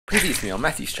Previously on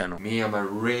Matthew's channel. Me, I'm a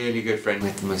really good friend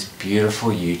with the most beautiful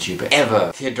YouTuber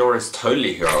ever. Theodora's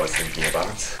totally who I was thinking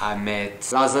about. I met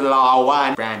Lazalawa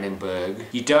in Brandenburg.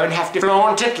 You don't have to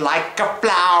flaunt it like a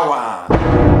flower.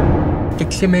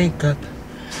 Fix your makeup.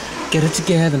 Get it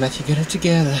together, Matthew, get it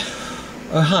together.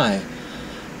 Oh, hi.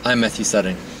 I'm Matthew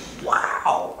Sudding.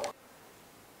 Wow.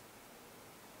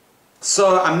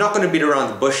 So, I'm not going to beat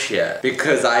around the bush here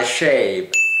because I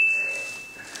shave.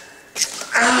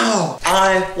 Ow!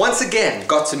 I once again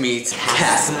got to meet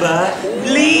CASPAR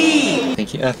LEE!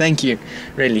 Thank you.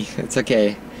 Really, it's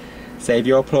okay. Save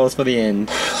your applause for the end.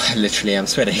 Literally, I'm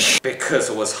sweating. Because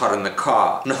it was hot in the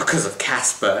car, not because of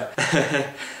Casper.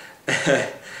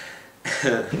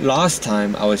 Last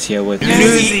time I was here with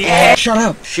Lucy. Shut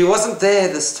up! She wasn't there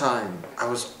this time. I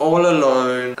was all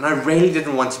alone and I really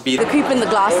didn't want to be The poop in the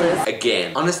glasses.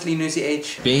 again. Honestly, Lucy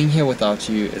H. Being here without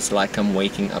you is like I'm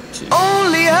waking up to.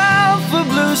 Only half a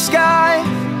blue sky,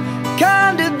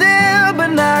 kinda there but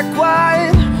not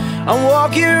quite. I'm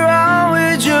walking around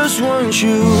with just one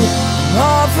shoe,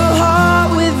 heart for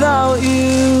heart without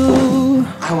you.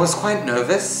 I was quite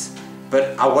nervous,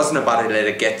 but I wasn't about to let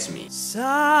it get to me. Silent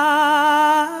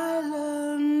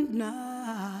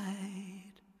night,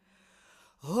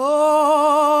 holy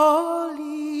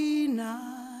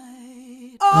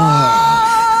night.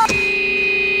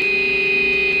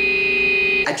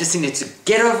 I just needed to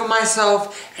get over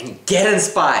myself and get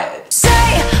inspired. Say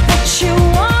what you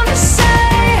wanna say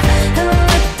and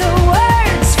let the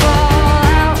words fall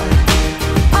out.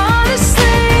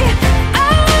 Honestly, I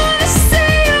wanna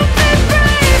see you be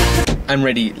brave. I'm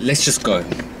ready, let's just go.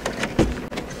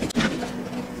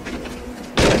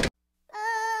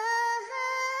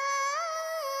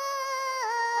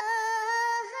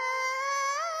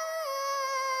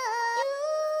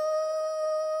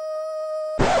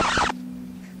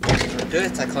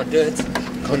 I can't do it. I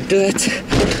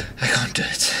can't do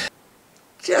it.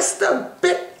 Just a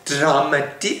bit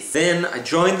dramatic. Then I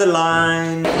joined the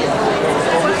line. I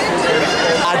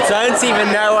don't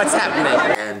even know what's happening.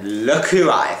 And look who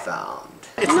I found.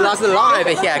 It's Lazala over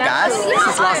here, guys. This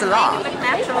is Lazala.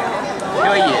 Who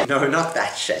are you? No, not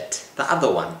that shit. The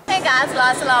other one. Hey guys,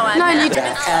 Lazala. No, you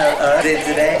The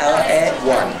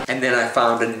L-O-Z-A-L-A-1. And then I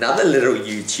found another little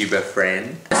YouTuber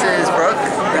friend. This is Brooke /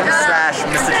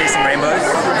 Mr. Chasing Rainbows.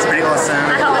 It's pretty awesome.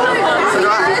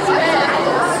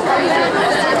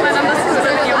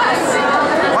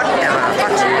 Whatever,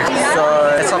 fuck you. So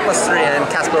it's 3:30 and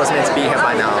Casper was meant to be here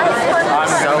by now. I'm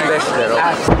selfish little.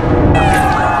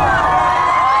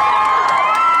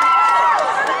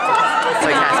 So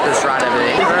Casper's right over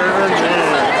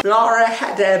there. Laura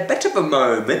had a bit of a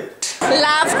moment.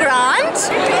 Love Grant.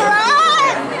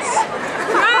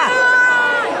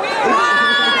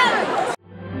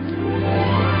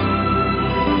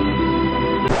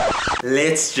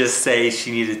 Let's just say she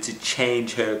needed to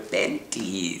change her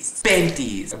panties.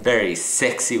 Panties! A very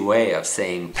sexy way of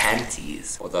saying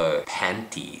panties. Although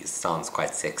panties sounds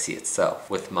quite sexy itself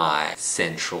with my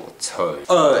sensual tone.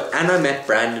 Oh, and I met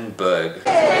Brandenburg.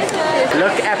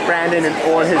 Look at Brandon and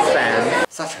all his fans.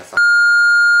 Such a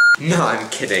No, I'm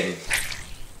kidding.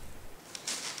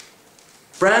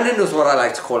 Brandon was what I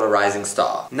like to call a rising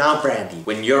star. Now Brandy,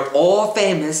 when you're all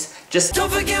famous, just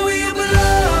Don't forget where you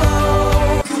belong.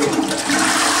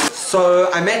 So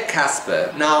I met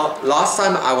Casper. Now, last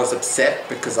time I was upset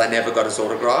because I never got his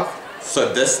autograph. So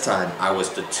this time I was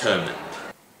determined.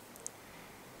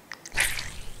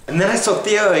 And then I saw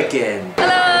Theo again.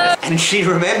 Hello. And she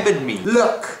remembered me.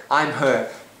 Look, I'm her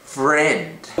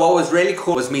friend. What was really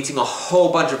cool was meeting a whole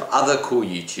bunch of other cool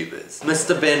YouTubers.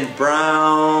 Mr. Ben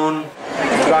Brown.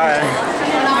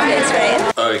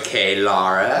 Okay,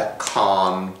 Lara,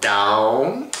 calm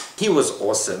down. He was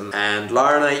awesome, and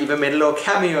Lara and I even made a little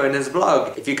cameo in his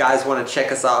vlog. If you guys want to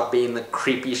check us out being the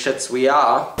creepy shits we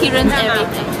are. He runs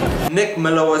everything. Nick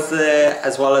Miller was there,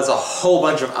 as well as a whole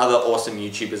bunch of other awesome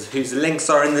YouTubers whose links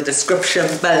are in the description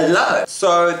below.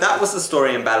 So that was the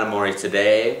story in Balamory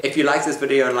today. If you liked this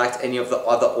video and liked any of the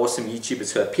other awesome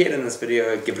YouTubers who appeared in this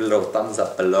video, give it a little thumbs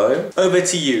up below. Over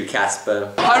to you,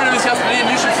 Casper. Hi, my name is CASPAR LEE and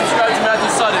you should subscribe to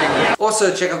Matthew Sudding. Also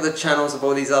check out the channels of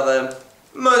all these other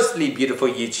mostly beautiful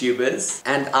YouTubers,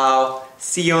 and I'll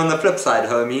see you on the flip side,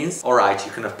 homies. Alright,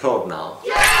 you can applaud now.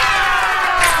 Yeah!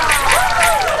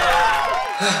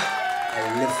 I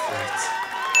live for it.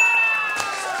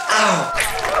 Ow!